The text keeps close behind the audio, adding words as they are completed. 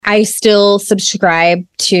I still subscribe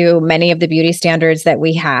to many of the beauty standards that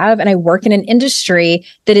we have. And I work in an industry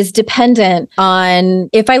that is dependent on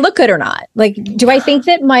if I look good or not. Like, do I think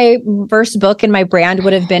that my first book and my brand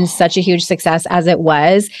would have been such a huge success as it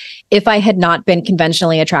was if I had not been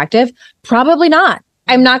conventionally attractive? Probably not.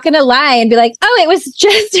 I'm not going to lie and be like, oh, it was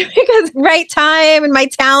just because right time and my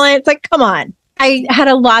talent. It's like, come on. I had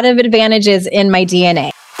a lot of advantages in my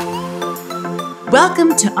DNA.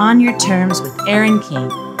 Welcome to On Your Terms with Erin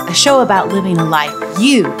King, a show about living a life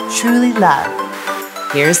you truly love.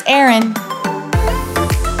 Here's Erin.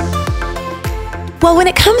 Well, when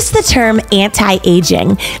it comes to the term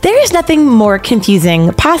anti-aging, there is nothing more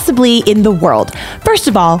confusing possibly in the world. First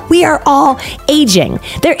of all, we are all aging.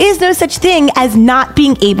 There is no such thing as not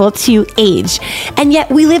being able to age. And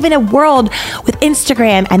yet we live in a world with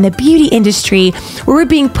Instagram and the beauty industry where we're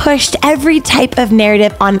being pushed every type of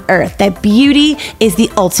narrative on earth that beauty is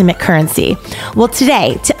the ultimate currency. Well,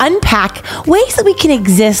 today, to unpack ways that we can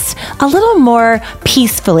exist a little more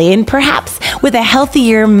peacefully and perhaps with a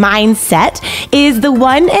healthier mindset is the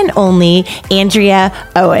one and only Andrea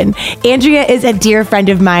Owen. Andrea is a dear friend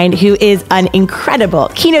of mine who is an incredible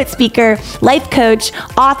keynote speaker, life coach,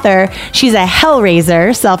 author. She's a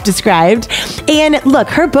hellraiser, self-described. And look,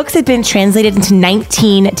 her books have been translated into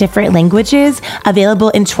 19 different languages, available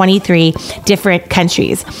in 23 different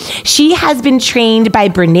countries. She has been trained by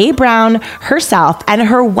Brené Brown herself, and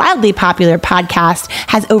her wildly popular podcast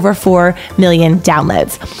has over 4 million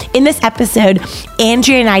downloads. In this episode,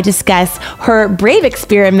 Andrea and I discuss her brave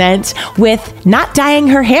experiment with not dyeing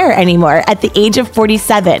her hair anymore at the age of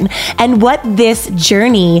 47 and what this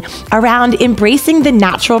journey around embracing the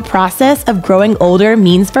natural process of growing older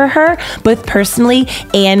means for her, both personally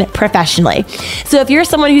and professionally. So if you're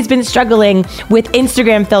someone who's been struggling with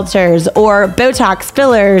Instagram filters or Botox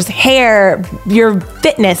fillers, hair, your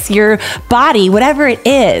fitness, your body, whatever it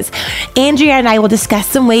is, Andrea and I will discuss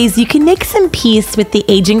some ways you can make some peace with the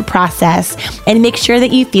aging process and make sure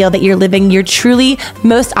that you feel that you're living your truly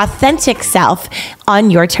most authentic self on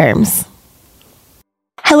your terms.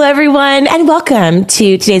 Hello, everyone, and welcome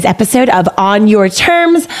to today's episode of On Your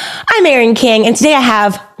Terms. I'm Erin King, and today I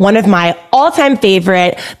have one of my all-time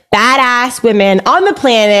favorite badass women on the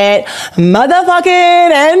planet, motherfucking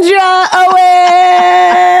Andrea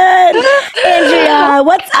Owen. Andrea,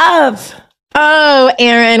 what's up? Oh,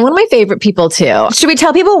 Erin, one of my favorite people too. Should we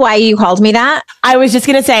tell people why you called me that? I was just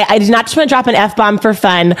going to say, I did not just want to drop an F-bomb for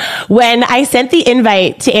fun. When I sent the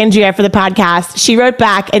invite to Andrea for the podcast, she wrote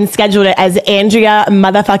back and scheduled it as Andrea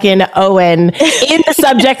motherfucking Owen in the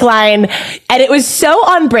subject line. And it was so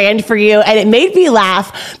on brand for you and it made me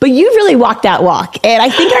laugh, but you really walked that walk. And I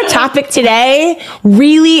think our topic today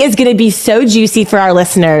really is going to be so juicy for our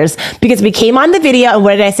listeners because we came on the video and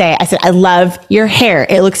what did I say? I said, I love your hair.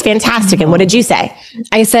 It looks fantastic. And what did you say?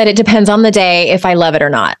 I said, it depends on the day if I love it or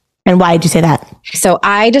not. And why did you say that? So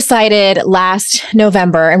I decided last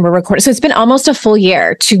November, and we're recording, so it's been almost a full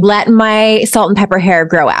year, to let my salt and pepper hair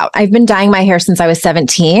grow out. I've been dyeing my hair since I was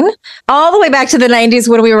 17, all the way back to the 90s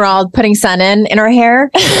when we were all putting sun in our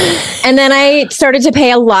hair. And then I started to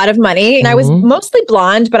pay a lot of money. And I was mostly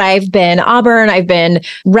blonde, but I've been auburn, I've been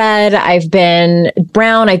red, I've been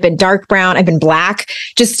brown, I've been dark brown, I've been black,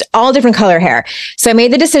 just all different color hair. So I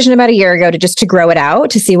made the decision about a year ago to grow it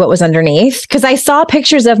out, to see what was underneath. Because I saw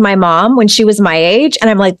pictures of my mom when she was my age. And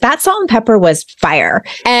I'm like, that salt and pepper was fire.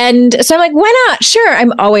 And so I'm like, why not? Sure.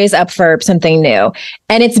 I'm always up for something new.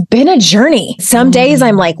 And it's been a journey. Some days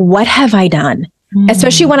I'm like, what have I done?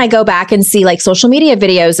 Especially when I go back and see like social media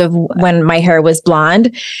videos of when my hair was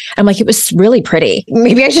blonde. I'm like, it was really pretty.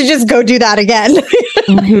 Maybe I should just go do that again.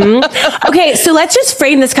 Okay, so let's just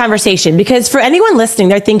frame this conversation because for anyone listening,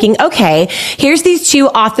 they're thinking, okay, here's these two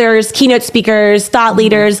authors, keynote speakers, thought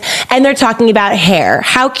leaders, and they're talking about hair.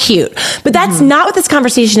 How cute. But that's not what this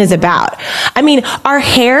conversation is about. I mean, our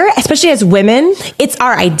hair, especially as women, it's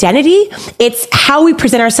our identity. It's how we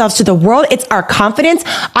present ourselves to the world. It's our confidence.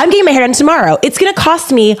 I'm getting my hair done tomorrow. It's going to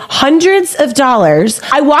cost me hundreds of dollars.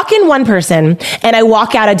 I walk in one person and I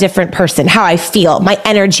walk out a different person. How I feel, my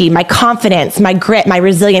energy, my confidence, my grit, my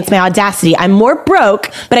resilience, my audacity. I'm more broke,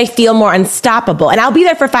 but I feel more unstoppable. And I'll be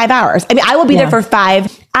there for 5 hours. I mean, I will be there for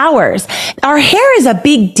 5 hours. Our hair is a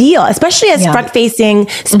big deal, especially as front-facing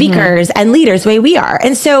speakers and leaders, the way we are.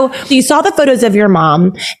 And so you saw the photos of your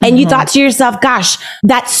mom and you thought to yourself, gosh,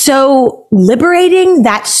 that's so liberating.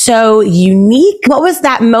 That's so unique. What was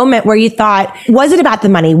that moment where you thought, was it about the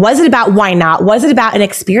money? Was it about why not? Was it about an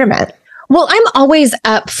experiment? Well, I'm always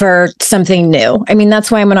up for something new. I mean, that's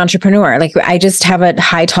why I'm an entrepreneur. Like, I just have a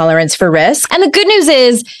high tolerance for risk. And the good news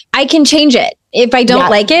is I can change it. If I don't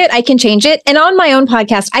like it, I can change it. And on my own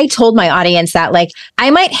podcast, I told my audience that like, I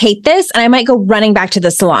might hate this and I might go running back to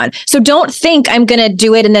the salon. So don't think I'm going to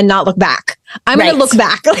do it and then not look back. I'm going to look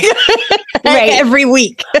back every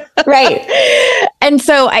week. Right. And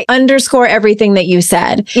so I underscore everything that you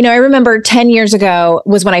said. You know, I remember 10 years ago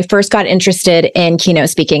was when I first got interested in keynote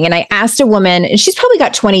speaking. And I asked a woman, and she's probably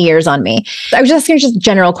got 20 years on me. I was asking her just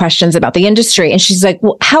general questions about the industry. And she's like,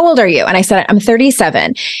 well, how old are you? And I said, I'm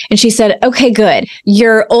 37. And she said, okay, good.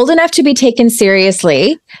 You're old enough to be taken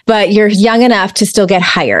seriously, but you're young enough to still get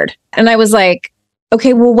hired. And I was like,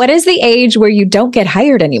 okay, well, what is the age where you don't get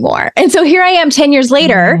hired anymore? And so here I am 10 years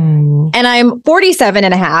later, and I'm 47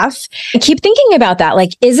 and a half. I keep thinking about that.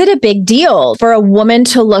 Like, is it a big deal for a woman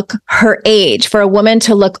to look her age, for a woman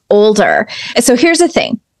to look older? So here's the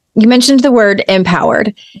thing. You mentioned the word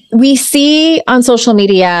empowered. We see on social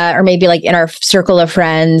media, or maybe like in our circle of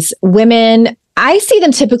friends, women, I see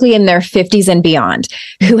them typically in their 50s and beyond,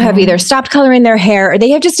 who have either stopped coloring their hair or they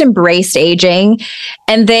have just embraced aging,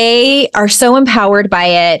 and they are so empowered by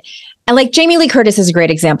it. And like Jamie Lee Curtis is a great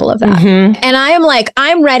example of that. And I am like,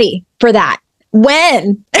 I'm ready for that.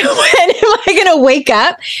 When am I going to wake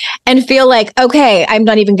up and feel like, okay, I'm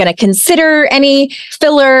not even going to consider any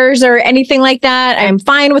fillers or anything like that. I'm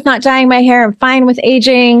fine with not dyeing my hair. I'm fine with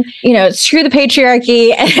aging, you know, screw the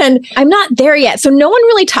patriarchy. And I'm not there yet. So no one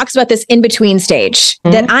really talks about this in-between stage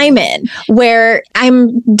that I'm in, where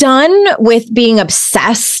I'm done with being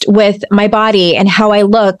obsessed with my body and how I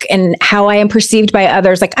look and how I am perceived by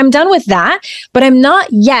others. Like, I'm done with that, but I'm not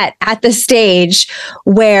yet at the stage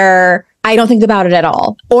where I don't think about it at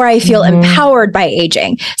all, or I feel empowered by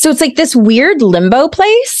aging. So it's like this weird limbo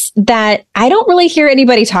place that I don't really hear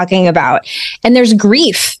anybody talking about. And there's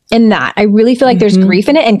grief in that. I really feel like there's grief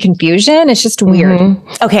in it and confusion. It's just weird.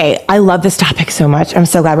 Okay. I love this topic so much. I'm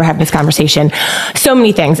so glad we're having this conversation. So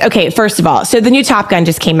many things. Okay. First of all, so the new Top Gun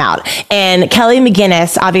just came out, and Kelly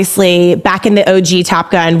McGinnis, obviously back in the OG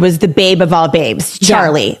Top Gun, was the babe of all babes,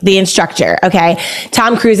 Charlie, the instructor. Okay.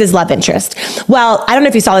 Tom Cruise's love interest. Well, I don't know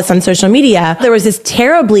if you saw this on social media. There was this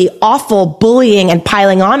terribly awful bullying and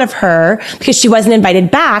piling on of her because she wasn't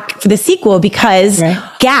invited back for the sequel because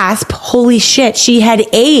gasp, holy shit, she had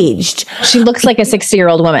aged. She looks like a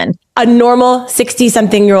 60-year-old woman. A normal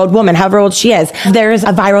 60-something-year-old woman, however old she is. There's a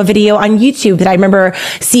viral video on YouTube that I remember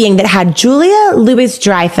seeing that had Julia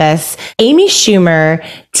Louis-Dreyfus, Amy Schumer,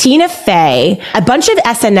 Tina Fey, a bunch of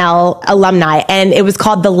SNL alumni, and it was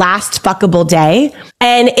called The Last Fuckable Day.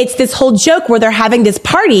 And it's this whole joke where they're having this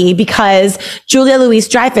party because Julia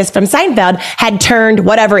Louis-Dreyfus from Seinfeld had turned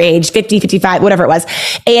whatever age, 50, 55, whatever it was.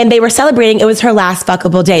 And they were celebrating it was her last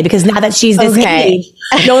fuckable day because now that she's this age,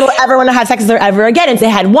 no one will ever want to have sex with her ever again. And they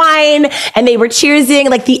had wine and they were cheersing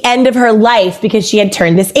like the end of her life because she had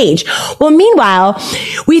turned this age. Well, meanwhile,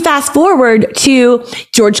 we fast forward to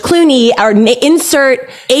George Clooney, our insert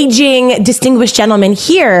aging distinguished gentleman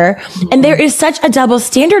here. And there is such a double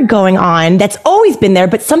standard going on that's always been there,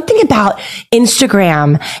 but something about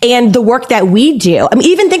Instagram and the work that we do. I mean,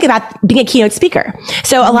 even think about being a keynote speaker.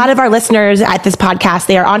 So a lot of our listeners at this podcast,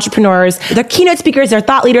 they are entrepreneurs, they're keynote speakers, they're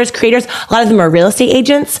thought leaders, creators. A lot of them are real estate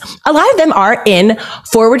agents. A lot of them are in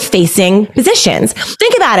forward-facing positions.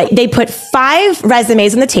 Think about it. They put 5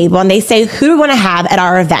 resumes on the table and they say, who do we want to have at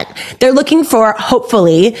our event? They're looking for,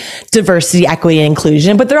 hopefully, diversity, equity, and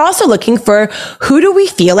inclusion, but they're also looking for who do we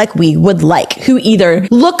feel like we would like, who either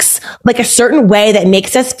looks like a certain way that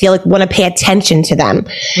makes us feel like we want to pay attention to them.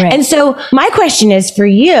 Right. And so my question is for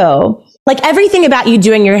you, like everything about you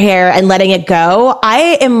doing your hair and letting it go,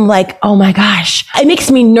 I am like, oh my gosh, it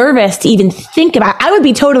makes me nervous to even think about it. I would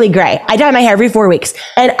be totally gray. I dye my hair every 4 weeks.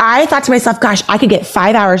 And I thought to myself, gosh, I could get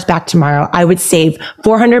 5 hours back tomorrow. I would save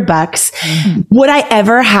 $400. Would I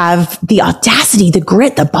ever have the audacity, the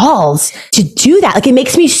grit, the balls to do that? Like it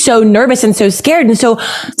makes me so nervous and so scared. And so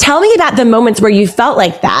tell me about the moments where you felt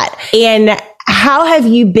like that. And how have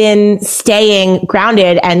you been staying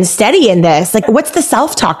grounded and steady in this? Like, what's the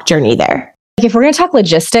self-talk journey there? If we're going to talk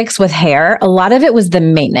logistics with hair, a lot of it was the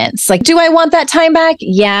maintenance. Like, do I want that time back?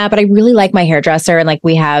 Yeah, but I really like my hairdresser and like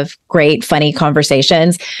we have great, funny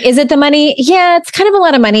conversations. Is it the money? Yeah, it's kind of a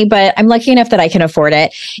lot of money, but I'm lucky enough that I can afford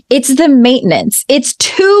it. It's the maintenance. It's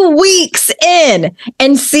 2 weeks in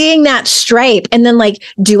and seeing that stripe. And then like,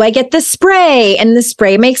 do I get the spray? And the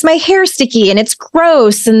spray makes my hair sticky and it's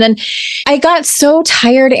gross. And then I got so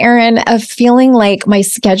tired, Erin, of feeling like my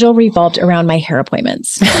schedule revolved around my hair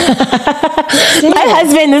appointments. My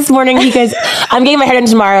husband this morning, he goes, I'm getting my hair done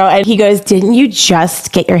tomorrow. And he goes, didn't you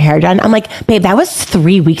just get your hair done? I'm like, babe, that was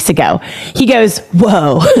 3 weeks ago. He goes,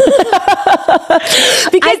 whoa.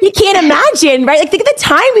 Because you can't imagine, right? Like, think of the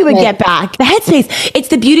time we would get back. The headspace. It's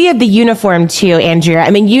the beauty of the uniform too, Andrea.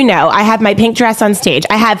 I mean, you know, I have my pink dress on stage.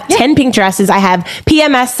 I have 10 pink dresses. I have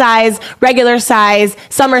PMS size, regular size,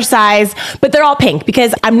 summer size, but they're all pink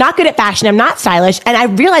because I'm not good at fashion. I'm not stylish. And I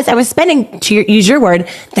realized I was spending, to use your word,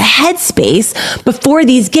 the headspace before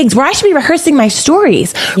these gigs where I should be rehearsing my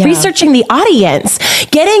stories, researching the audience,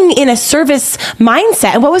 getting in a service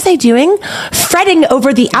mindset. And what was I doing? Fretting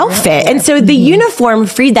over the outfit. And so the uniform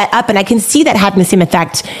freed that up, and I can see that having the same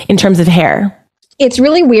effect in terms of hair. It's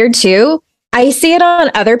really weird too. I see it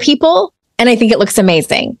on other people and I think it looks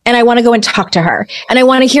amazing. And I want to go and talk to her and I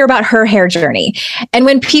want to hear about her hair journey. And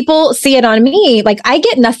when people see it on me, like I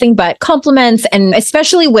get nothing but compliments, and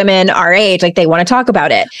especially women our age, like they want to talk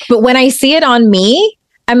about it. But when I see it on me,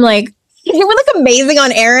 I'm like, you would look amazing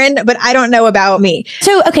on Erin, but I don't know about me.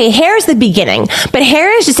 So, okay, hair is the beginning, but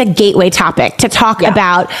hair is just a gateway topic to talk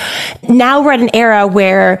about. Now we're at an era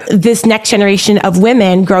where this next generation of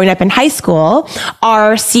women growing up in high school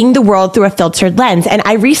are seeing the world through a filtered lens. And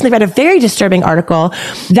I recently read a very disturbing article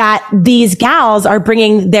that these gals are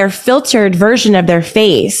bringing their filtered version of their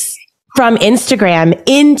face from Instagram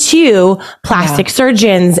into plastic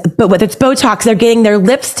surgeons, but whether it's Botox, they're getting their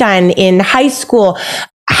lips done in high school.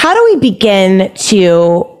 How do we begin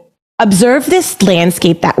to observe this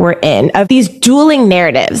landscape that we're in of these dueling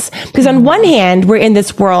narratives? Because on one hand, we're in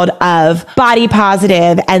this world of body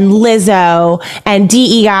positive and Lizzo and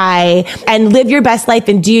DEI and live your best life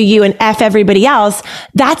and do you and F everybody else.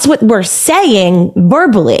 That's what we're saying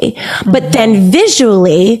verbally. But then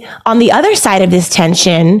visually, on the other side of this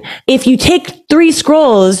tension, if you take 3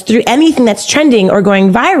 scrolls through anything that's trending or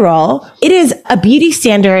going viral, it is a beauty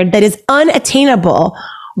standard that is unattainable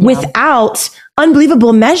without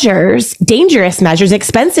unbelievable measures, dangerous measures,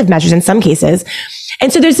 expensive measures in some cases.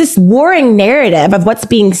 And so there's this warring narrative of what's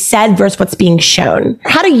being said versus what's being shown.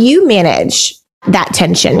 How do you manage that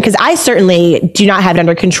tension? Because I certainly do not have it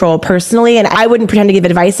under control personally, and I wouldn't pretend to give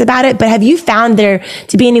advice about it. But have you found there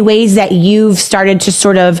to be any ways that you've started to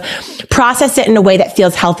sort of process it in a way that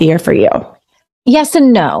feels healthier for you? Yes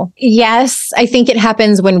and no. Yes, I think it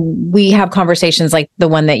happens when we have conversations like the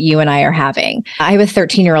one that you and I are having. I have a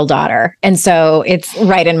 13-year-old daughter, and so it's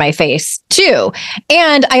right in my face too.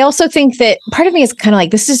 And I also think that part of me is kind of like,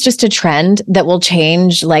 this is just a trend that will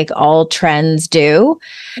change like all trends do.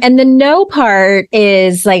 And the no part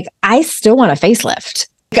is like, I still want a facelift.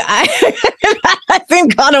 That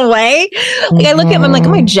hasn't gone away. Like I look at them, I'm like, oh,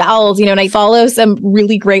 my jowls, you know, and I follow some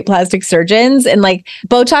really great plastic surgeons, and like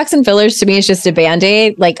Botox and fillers to me is just a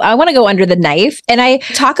Band-Aid. Like I want to go under the knife, and I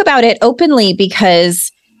talk about it openly because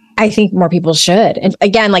I think more people should. And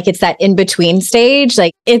again, like it's that in between stage.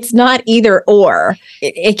 Like it's not either or.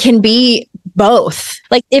 It can be both.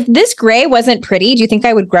 Like if this gray wasn't pretty, do you think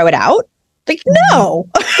I would grow it out? Like, no.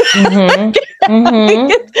 I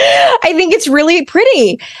think it's really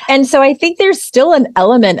pretty. And so I think there's still an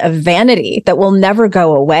element of vanity that will never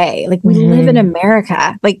go away. Like we live in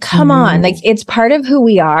America. Like, come on. Like it's part of who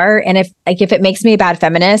we are. And if it makes me a bad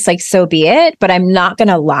feminist, like so be it. But I'm not going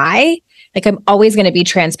to lie. Like I'm always going to be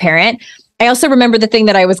transparent. I also remember the thing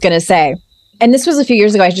that I was going to say. And this was a few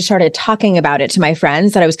years ago. I just started talking about it to my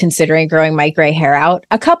friends that I was considering growing my gray hair out.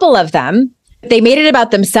 A couple of them, they made it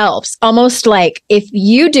about themselves, almost like if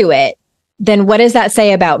you do it, then what does that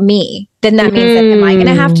say about me? Then that means that am I going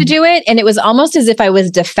to have to do it? And it was almost as if I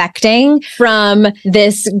was defecting from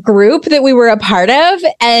this group that we were a part of.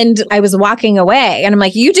 And I was walking away and I'm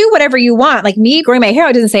like, you do whatever you want. Like me growing my hair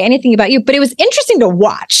out doesn't say anything about you, but it was interesting to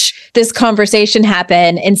watch this conversation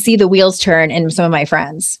happen and see the wheels turn in some of my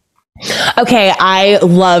friends. Okay, I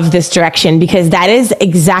love this direction because that is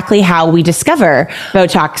exactly how we discover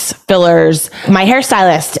Botox, fillers. My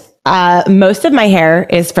hairstylist, most of my hair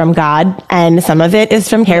is from God and some of it is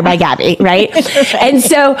from Hair by Gabby, right? And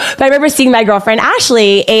so but I remember seeing my girlfriend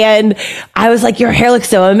Ashley and I was like, your hair looks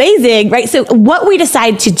so amazing, right? So what we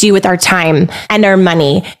decide to do with our time and our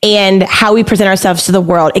money and how we present ourselves to the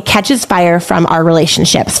world, it catches fire from our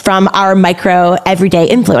relationships, from our micro everyday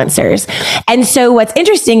influencers. And so what's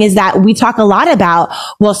interesting is that we talk a lot about,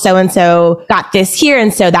 well, so-and-so got this here.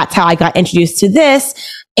 And so that's how I got introduced to this.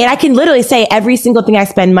 And I can literally say every single thing I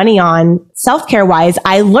spend money on self-care wise,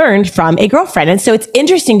 I learned from a girlfriend. And so it's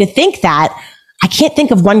interesting to think that I can't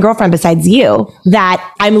think of one girlfriend besides you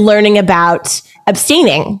that I'm learning about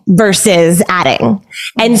abstaining versus adding.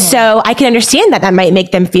 And so I can understand that might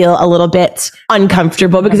make them feel a little bit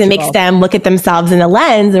uncomfortable because it makes them look at themselves in a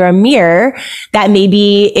lens or a mirror that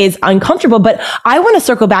maybe is uncomfortable. But I want to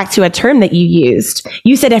circle back to a term that you used.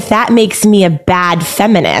 You said, if that makes me a bad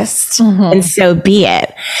feminist, and so be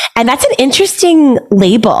it. And that's an interesting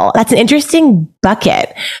label. That's an interesting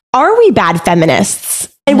bucket. Are we bad feminists?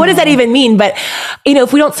 And what does that even mean? But,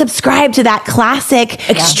 if we don't subscribe to that classic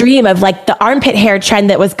extreme of like the armpit hair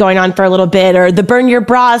trend that was going on for a little bit, or the burn your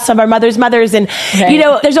bras of our mothers. And,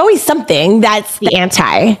 there's always something that's the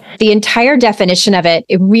anti. The entire definition of it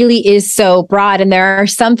really is so broad. And there are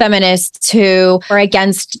some feminists who are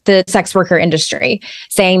against the sex worker industry,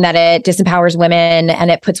 saying that it disempowers women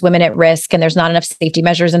and it puts women at risk and there's not enough safety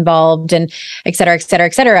measures involved, and et cetera, et cetera,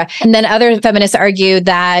 et cetera. And then other feminists argue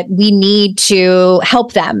that we need to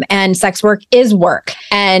help them, and sex work is work,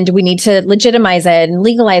 and we need to legitimize it and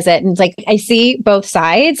legalize it. And it's like, I see both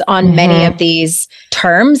sides on many of these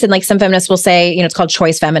terms. And like some feminists will say, it's called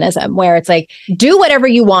choice feminism, where it's like, do whatever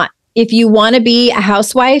you want. If you want to be a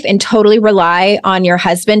housewife and totally rely on your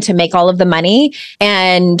husband to make all of the money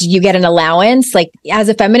and you get an allowance, like as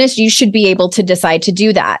a feminist, you should be able to decide to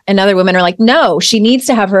do that. And other women are like, no, she needs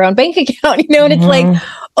to have her own bank account, and it's like,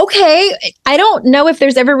 okay, I don't know if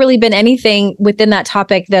there's ever really been anything within that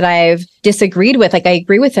topic that I've disagreed with. Like I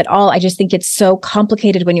agree with it all. I just think it's so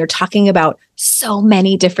complicated when you're talking about so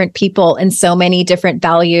many different people and so many different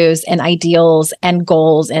values and ideals and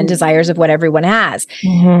goals and desires of what everyone has.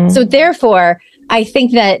 So therefore, I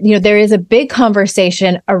think that, there is a big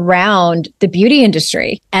conversation around the beauty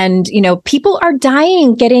industry, and, people are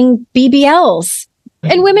dying getting BBLs.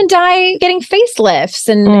 And women die getting facelifts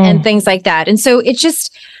and things like that. And so it's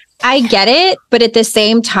just, I get it. But at the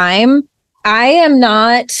same time, I am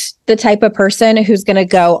not the type of person who's going to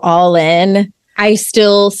go all in. I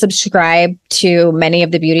still subscribe to many of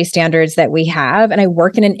the beauty standards that we have. And I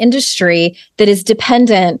work in an industry that is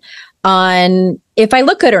dependent on if I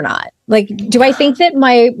look good or not. Like, do I think that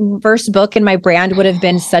my first book and my brand would have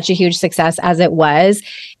been such a huge success as it was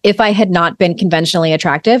if I had not been conventionally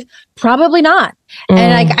attractive? Probably not.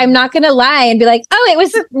 And I'm not going to lie and be like, oh, it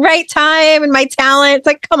was the right time and my talent. It's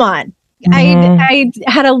like, come on. I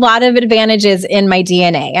had a lot of advantages in my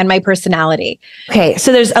DNA and my personality. Okay,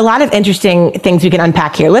 so there's a lot of interesting things we can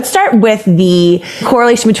unpack here. Let's start with the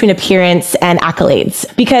correlation between appearance and accolades.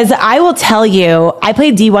 Because I will tell you, I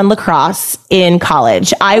played D1 lacrosse in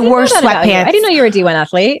college. I wore sweatpants. I didn't know you were a D1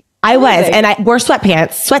 athlete. I was, and I wore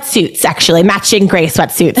sweatsuits, actually, matching gray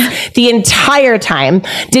sweatsuits the entire time.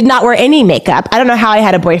 Did not wear any makeup. I don't know how I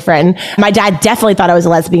had a boyfriend. My dad definitely thought I was a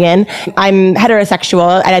lesbian. I'm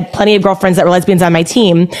heterosexual. I had plenty of girlfriends that were lesbians on my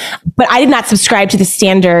team, but I did not subscribe to the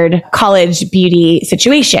standard college beauty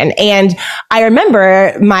situation. And I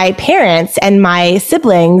remember my parents and my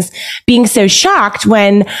siblings being so shocked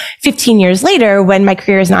when 15 years later, when my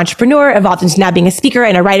career as an entrepreneur evolved into now being a speaker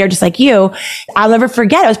and a writer, just like you, I'll never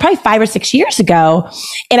forget. I was probably 5 or 6 years ago.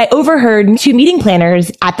 And I overheard 2 meeting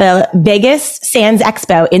planners at the Vegas Sands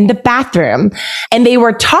Expo in the bathroom. And they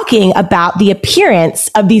were talking about the appearance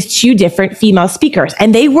of these 2 different female speakers.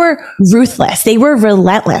 And they were ruthless. They were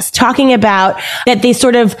relentless, talking about that they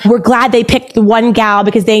sort of were glad they picked the one gal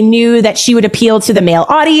because they knew that she would appeal to the male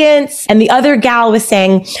audience. And the other gal was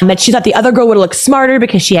saying that she thought the other girl would look smarter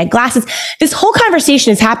because she had glasses. This whole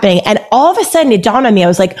conversation is happening. And all of a sudden it dawned on me. I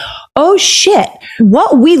was like, oh shit,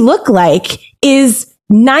 what we look like is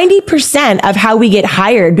 90% of how we get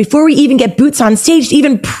hired before we even get boots on stage to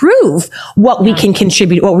even prove what we can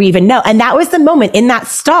contribute, what we even know. And that was the moment in that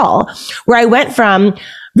stall where I went from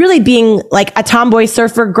really being like a tomboy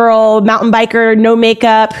surfer girl, mountain biker, no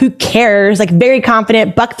makeup, who cares, like very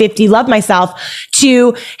confident, $150, love myself,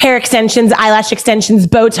 to hair extensions, eyelash extensions,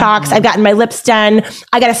 Botox. I've gotten my lips done.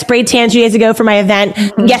 I got a spray tan 2 days ago for my event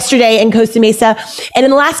yesterday in Costa Mesa. And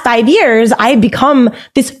in the last 5 years, I've become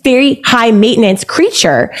this very high maintenance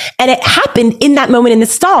creature. And it happened in that moment in the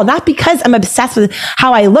stall, not because I'm obsessed with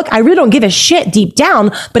how I look. I really don't give a shit deep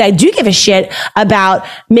down, but I do give a shit about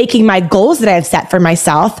making my goals that I've set for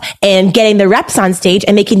myself and getting the reps on stage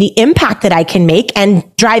and making the impact that I can make and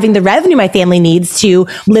driving the revenue my family needs to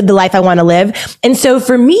live the life I want to live. And so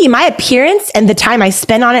for me, my appearance and the time I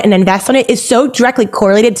spend on it and invest on it is so directly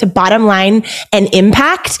correlated to bottom line and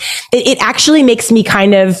impact. It actually makes me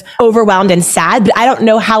kind of overwhelmed and sad, but I don't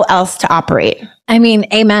know how else to operate. I mean,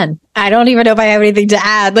 amen. I don't even know if I have anything to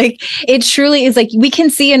add. Like, it truly is like, we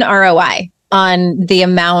can see an ROI on the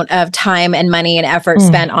amount of time and money and effort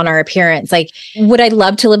spent on our appearance. Like, would I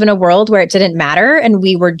love to live in a world where it didn't matter and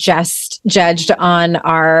we were just judged on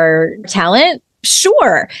our talent?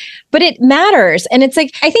 Sure. But it matters. And it's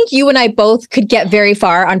like, I think you and I both could get very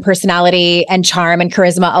far on personality and charm and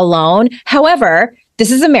charisma alone. However,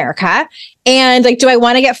 this is America. And like, do I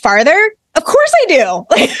want to get farther? Of course I do.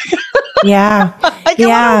 Yeah. I want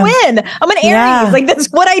to win. I'm an Aries. Yeah. Like, that's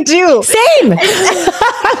what I do. Same.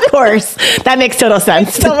 Of course. That makes total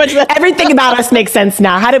sense. So much Everything about us makes sense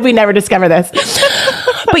now. How did we never discover this?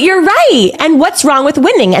 But you're right. And what's wrong with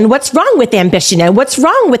winning? And what's wrong with ambition? And what's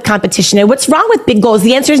wrong with competition? And what's wrong with big goals?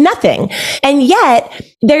 The answer is nothing. And yet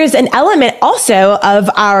there's an element also of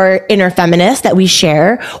our inner feminist that we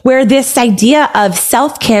share, where this idea of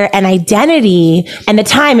self-care and identity and the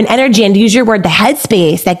time and energy, and to use your word, the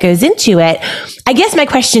headspace that goes into it. I guess my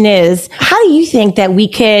question is, how do you think that we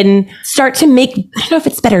can start to make, I don't know if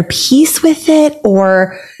it's better peace with it,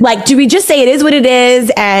 or like, do we just say it is what it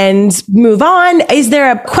is and move on? Is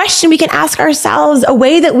there a question we can ask ourselves, a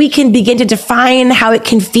way that we can begin to define how it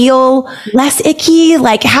can feel less icky?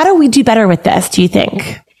 Like, how do we do better with this, do you think?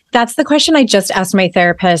 That's the question I just asked my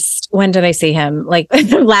therapist. When did I see him? Like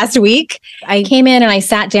last week. I came in and I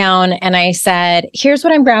sat down and I said, here's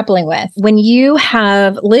what I'm grappling with. When you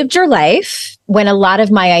have lived your life, when a lot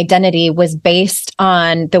of my identity was based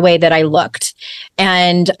on the way that I looked.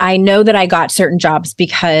 And I know that I got certain jobs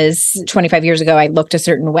because 25 years ago, I looked a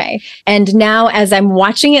certain way. And now as I'm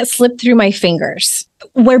watching it slip through my fingers,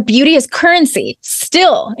 where beauty is currency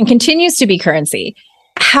still and continues to be currency,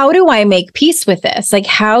 how do I make peace with this? Like,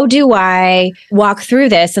 how do I walk through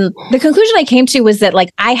this? And the conclusion I came to was that,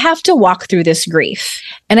 like, I have to walk through this grief.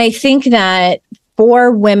 And I think that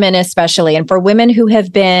for women, especially, and for women who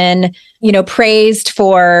have been, praised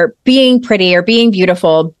for being pretty or being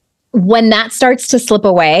beautiful, when that starts to slip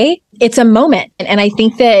away, it's a moment. And I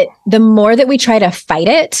think that the more that we try to fight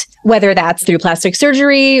it, whether that's through plastic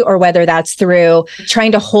surgery or whether that's through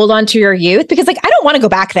trying to hold on to your youth, because like, I don't want to go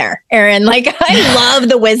back there, Erin. Like, I love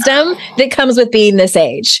the wisdom that comes with being this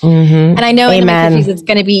age. Mm-hmm. And I know in my 50s, it's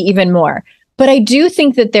going to be even more. But I do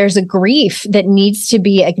think that there's a grief that needs to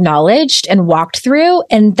be acknowledged and walked through.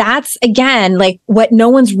 And that's, again, like what no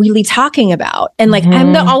one's really talking about. And like,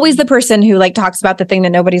 I'm always the person who like talks about the thing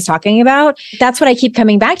that nobody's talking about. That's what I keep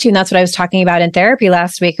coming back to. And that's what I was talking about in therapy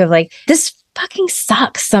last week of like, this fucking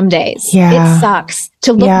sucks some days. Yeah. It sucks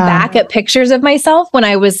to look back at pictures of myself when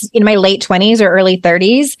I was in my late 20s or early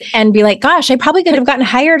 30s and be like, gosh, I probably could have gotten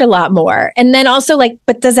hired a lot more. And then also like,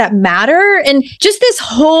 but does that matter? And just this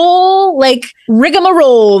whole like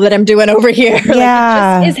rigmarole that I'm doing over here. Yeah.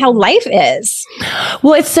 Like, it just is how life is.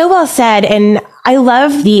 Well, it's so well said. And I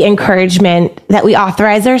love the encouragement that we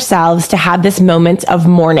authorize ourselves to have this moment of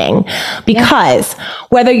mourning, because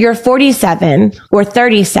whether you're 47 or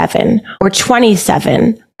 37 or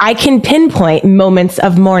 27, I can pinpoint moments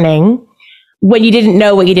of mourning when you didn't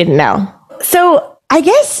know what you didn't know. So I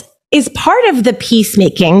guess, is part of the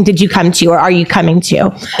peacemaking did you come to, or are you coming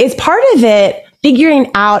to? Is part of it figuring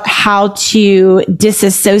out how to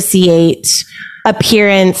disassociate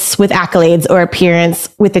appearance with accolades or appearance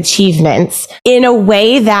with achievements in a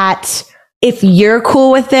way that if you're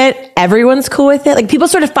cool with it, everyone's cool with it. Like, people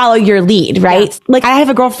sort of follow your lead, right? Yeah. Like, I have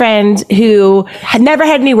a girlfriend who had never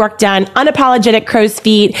had any work done, unapologetic crow's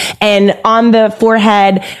feet and on the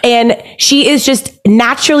forehead. And she is just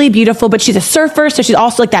naturally beautiful, but she's a surfer. So she's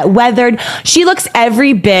also like that weathered. She looks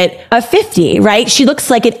every bit of 50, right? She looks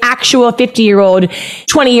like an actual 50-year-old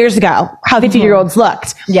 20 years ago, how 50-year-olds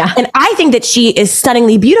looked. Yeah. And I think that she is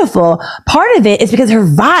stunningly beautiful. Part of it is because her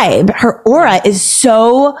vibe, her aura is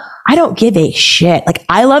so, I don't give a shit. Like,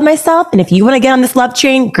 I love myself. And if you want to get on this love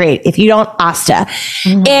train, great. If you don't, Asta.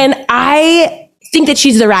 Mm-hmm. And I think that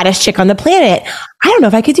she's the raddest chick on the planet. I don't know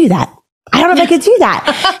if I could do that.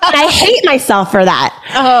 And I hate myself for that.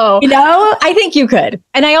 Oh, I think you could.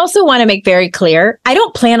 And I also want to make very clear, I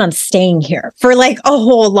don't plan on staying here for like a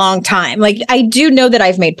whole long time. Like, I do know that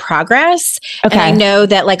I've made progress. Okay. And I know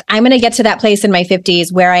that like, I'm going to get to that place in my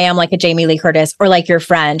 50s where I am like a Jamie Lee Curtis or like your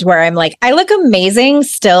friend, where I'm like, I look amazing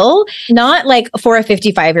still, not like for a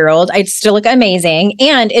 55-year-old, I still look amazing.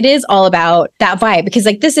 And it is all about that vibe, because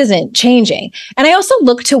like, this isn't changing. And I also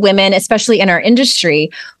look to women, especially in our industry,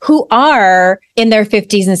 who are in their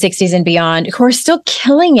 50s and 60s and beyond, who are still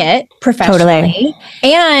killing it professionally. Totally.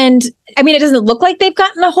 And I mean, it doesn't look like they've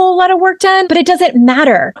gotten a whole lot of work done, but it doesn't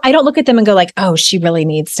matter. I don't look at them and go like, oh, she really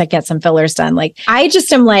needs to get some fillers done. Like, I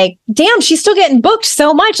just am like, damn, she's still getting booked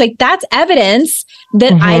so much. Like, that's evidence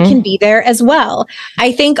that I can be there as well.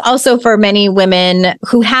 I think also for many women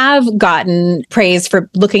who have gotten praise for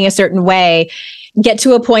looking a certain way, get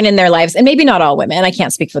to a point in their lives, and maybe not all women, I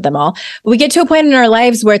can't speak for them all, but we get to a point in our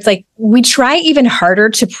lives where it's like, we try even harder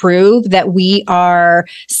to prove that we are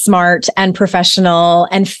smart and professional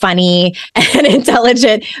and funny and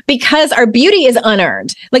intelligent because our beauty is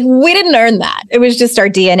unearned. Like, we didn't earn that. It was just our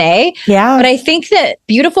DNA. Yeah. But I think that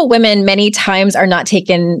beautiful women many times are not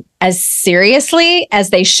taken as seriously as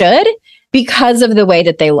they should because of the way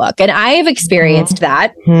that they look. And I've experienced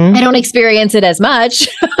that. I don't experience it as much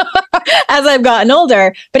as I've gotten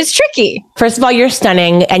older, but it's tricky. First of all, you're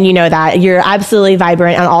stunning, and you know that. You're absolutely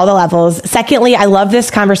vibrant on all the levels. Secondly, I love this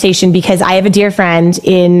conversation because I have a dear friend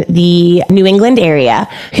in the New England area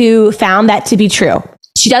who found that to be true.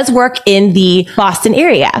 She does work in the Boston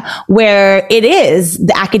area where it is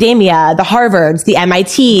the academia, the Harvards, the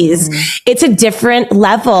MITs. It's a different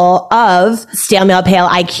level of stale male pale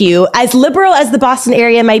IQ. As liberal as the Boston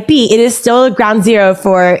area might be, it is still ground zero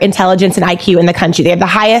for intelligence and IQ in the country. They have the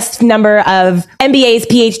highest number of MBAs,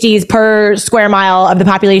 PhDs per square mile of the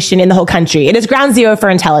population in the whole country. It is ground zero for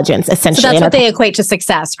intelligence, essentially. So that's what they equate to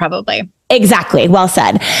success, probably. Exactly. Well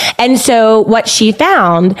said. And so what she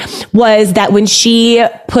found was that when she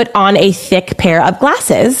put on a thick pair of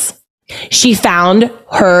glasses, she found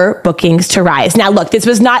her bookings to rise. Now, look, this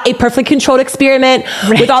was not a perfectly controlled experiment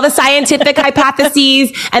with all the scientific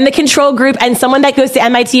hypotheses and the control group. And someone that goes to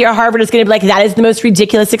MIT or Harvard is going to be like, that is the most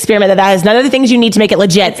ridiculous experiment. That has none of the things you need to make it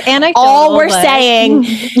legit. It's anecdotal, all we're saying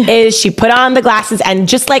is she put on the glasses, and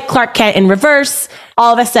just like Clark Kent in reverse,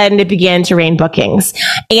 all of a sudden it began to rain bookings.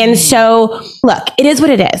 And so, look, it is what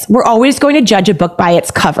it is. We're always going to judge a book by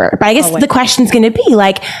its cover. But I guess the question's going to be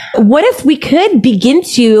like, what if we could begin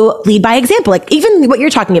to lead by example? Like, even what you're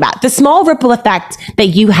talking about, the small ripple effect that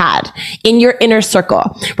you had in your inner circle,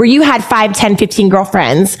 where you had 5, 10, 15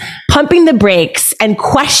 girlfriends pumping the brakes and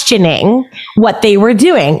questioning what they were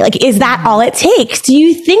doing. Like, is that all it takes? Do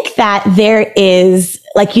you think that there is,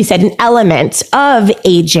 like you said, an element of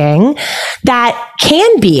aging that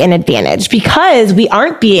can be an advantage because we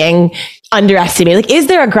aren't being underestimated? Like, is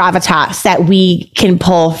there a gravitas that we can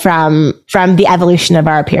pull from the evolution of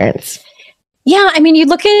our appearance? Yeah, I mean, you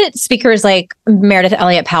look at speakers like Meredith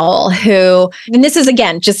Elliott Powell, who, and this is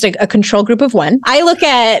again just a control group of one. I look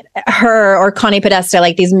at her or Connie Podesta,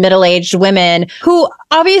 like these middle-aged women who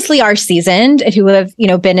obviously are seasoned and who have,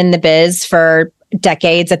 been in the biz for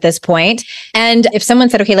decades at this point. And if someone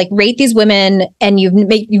said, okay, like, rate these women, and you've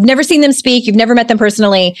never seen them speak, you've never met them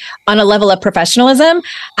personally, on a level of professionalism,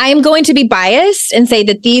 I am going to be biased and say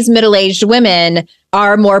that these middle-aged women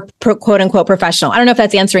are more quote unquote professional. I don't know if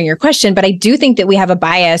that's answering your question, but I do think that we have a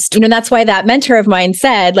bias. That's why that mentor of mine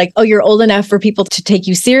said, like, oh, you're old enough for people to take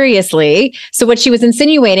you seriously. So what she was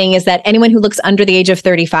insinuating is that anyone who looks under the age of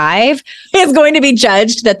 35 is going to be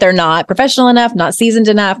judged that they're not professional enough, not seasoned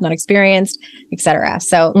enough, not experienced, etc.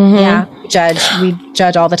 So yeah, we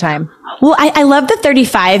judge all the time. Well, I love the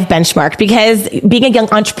 35 benchmark because being a young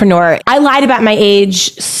entrepreneur, I lied about my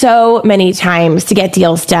age so many times to get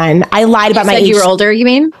deals done. I lied about my age. You were older, you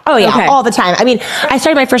mean? Oh yeah, okay. All the time. I mean, I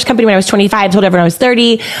started my first company when I was 25, told everyone I was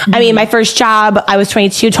 30. I mean, my first job, I was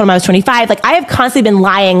 22, told them I was 25. Like, I have constantly been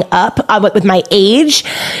lying up with my age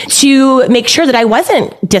to make sure that I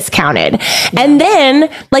wasn't discounted. Yeah. And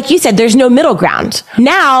then, like you said, there's no middle ground.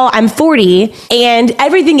 Now I'm 40, and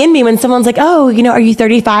everything in me, when someone's like, oh, are you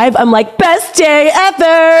 35? I'm like, best day ever.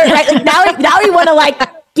 Right? Like, now we want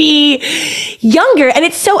to be younger. And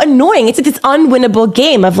it's so annoying. It's this unwinnable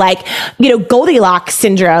game of Goldilocks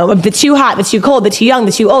syndrome of the too hot, the too cold, the too young,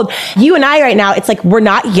 the too old. You and I right now, it's like, we're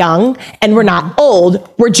not young and we're not old.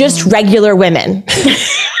 We're just regular women.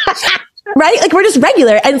 Right? Like, we're just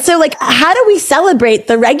regular. And so, like, how do we celebrate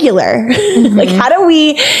the regular? Like, how do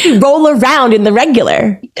we roll around in the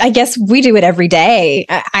regular? I guess we do it every day.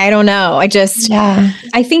 I don't know. I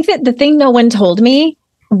think that the thing no one told me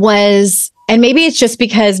was, and maybe it's just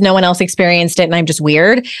because no one else experienced it and I'm just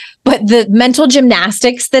weird, but the mental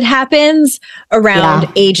gymnastics that happens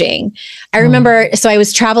around aging. I remember, so I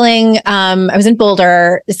was traveling, I was in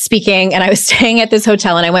Boulder speaking, and I was staying at this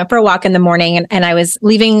hotel, and I went for a walk in the morning, and I was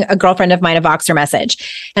leaving a girlfriend of mine a Voxer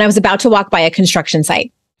message, and I was about to walk by a construction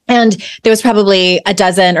site. And there was probably a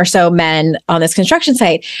dozen or so men on this construction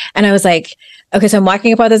site. And I was like, okay, so I'm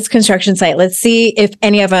walking up on this construction site. Let's see if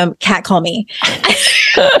any of them catcall me.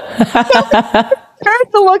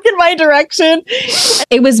 Turned to look in my direction.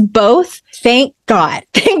 It was both. Thank God.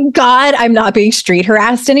 Thank God I'm not being street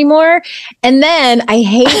harassed anymore. And then I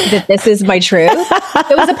hate that this is my truth.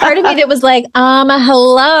 There was a part of me that was like,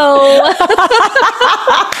 hello.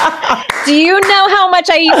 Do you know how much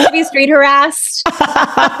I used to be street harassed? No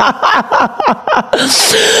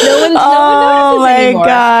one notices anymore.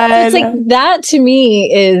 God. So it's like that to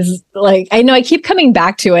me is like, I know I keep coming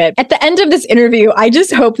back to it. At the end of this interview, I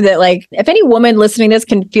just hope that like, if any woman listening to this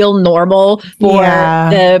can feel normal for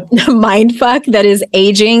the mind fuck that is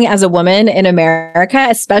aging as a woman in America,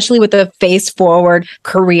 especially with a face forward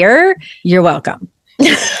career, you're welcome.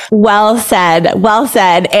 Well said. Well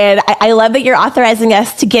said. And I love that you're authorizing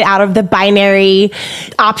us to get out of the binary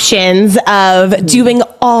options of doing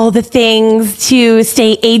all the things to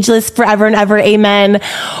stay ageless forever and ever. Amen.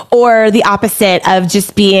 Or the opposite of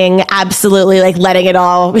just being absolutely like letting it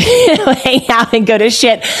all hang out and go to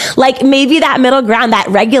shit. Like maybe that middle ground, that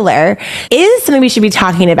regular is something we should be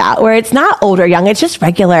talking about where it's not old or young. It's just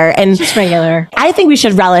regular. And just regular. I think we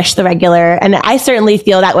should relish the regular. And I certainly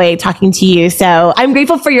feel that way talking to you. So I'm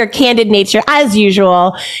grateful for your candid nature as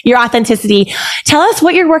usual, your authenticity. Tell us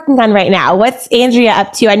what you're working on right now. What's Andrea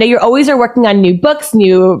up to? I know you're always working on new books,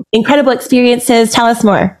 new incredible experiences. Tell us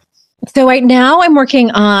more. So right now I'm working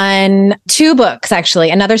on 2 books, actually.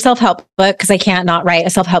 Another self-help book, because I can't not write a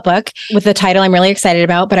self-help book with the title I'm really excited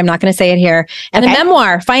about, but I'm not going to say it here. And a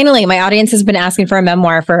memoir. Finally, my audience has been asking for a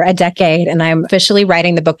memoir for a decade, and I'm officially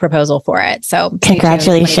writing the book proposal for it. So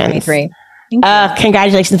congratulations.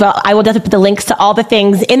 Congratulations. Well, I will definitely put the links to all the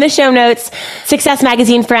things in the show notes. Success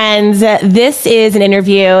Magazine friends, this is an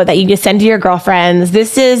interview that you just send to your girlfriends.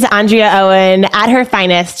 This is Andrea Owen at her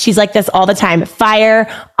finest. She's like this all the time. Fire,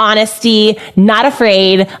 honesty, not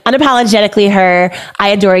afraid, unapologetically her. I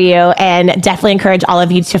adore you and definitely encourage all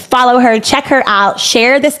of you to follow her, check her out,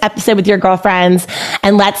 share this episode with your girlfriends,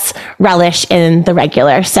 and let's relish in the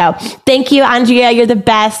regular. So thank you, Andrea. You're the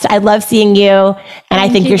best. I love seeing you. And I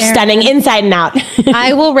think you're stunning inside and out.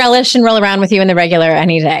 I will relish and roll around with you in the regular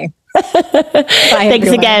any day. Thanks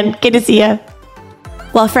again. Good to see you.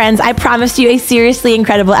 Well, friends, I promised you a seriously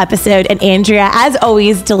incredible episode, and Andrea, as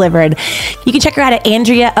always, delivered. You can check her out at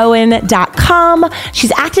AndreaOwen.com.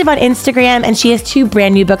 She's active on Instagram, and she has 2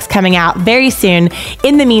 brand new books coming out very soon.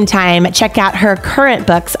 In the meantime, check out her current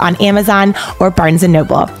books on Amazon or Barnes &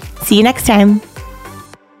 Noble. See you next time.